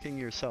overworking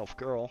yourself,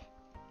 girl.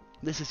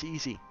 This is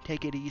easy.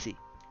 Take it easy.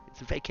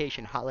 It's a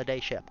vacation holiday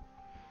ship.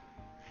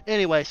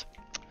 Anyways,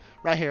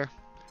 right here.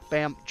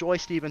 Bam. Joy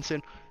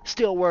Stevenson.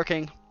 Still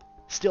working.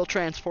 Still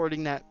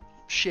transporting that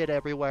shit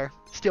everywhere.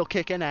 Still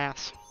kicking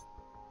ass.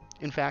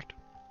 In fact,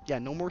 yeah,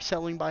 no more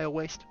selling bio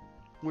waste.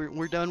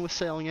 We're done with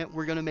selling it.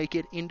 We're going to make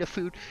it into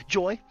food.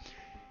 Joy,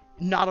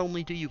 not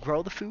only do you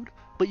grow the food,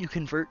 but you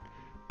convert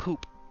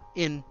poop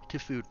into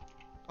food.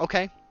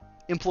 Okay?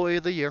 Employee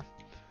of the year.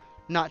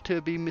 Not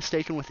to be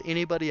mistaken with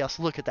anybody else.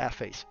 Look at that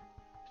face.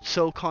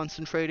 So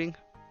concentrating.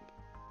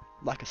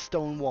 Like a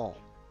stone wall.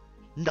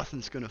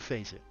 Nothing's going to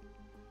phase it.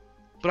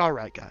 But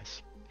alright,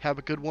 guys. Have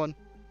a good one.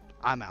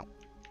 I'm out.